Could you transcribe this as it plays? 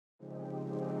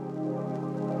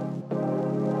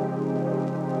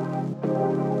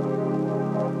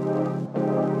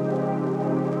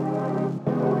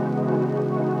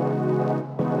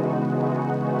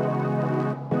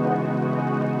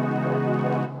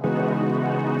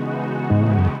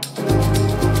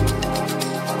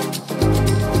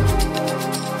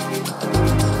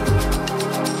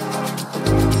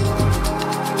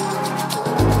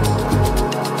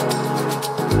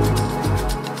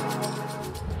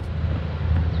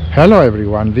Hello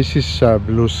everyone, this is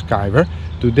Blue Skyver.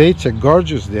 Today it's a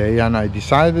gorgeous day and I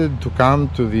decided to come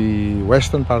to the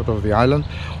western part of the island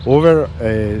over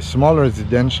a small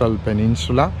residential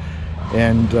peninsula,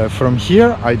 and from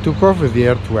here I took off with the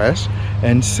Air 2S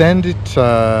and sent it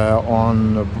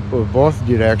on both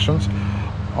directions.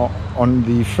 On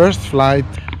the first flight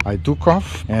I took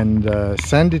off and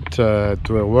sent it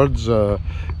towards the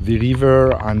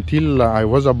river until I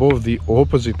was above the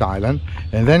opposite island,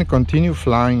 and then continue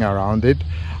flying around it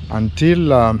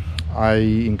until I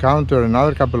encountered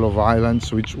another couple of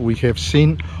islands which we have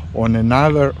seen on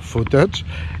another footage,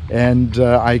 and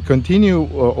I continue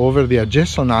over the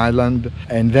adjacent island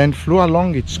and then flew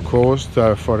along its coast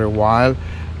for a while,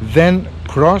 then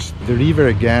crossed the river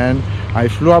again. I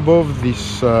flew above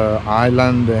this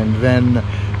island and then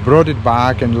brought it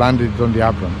back and landed on the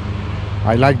apron.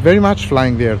 I like very much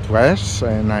flying the Air 2S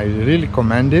and I really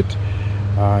commend it.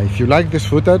 If you like this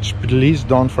footage, please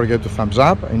don't forget to thumbs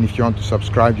up, and if you want to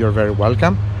subscribe, you're very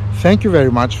welcome. Thank you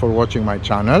very much for watching my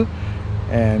channel,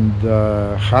 and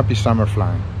happy summer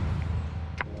flying.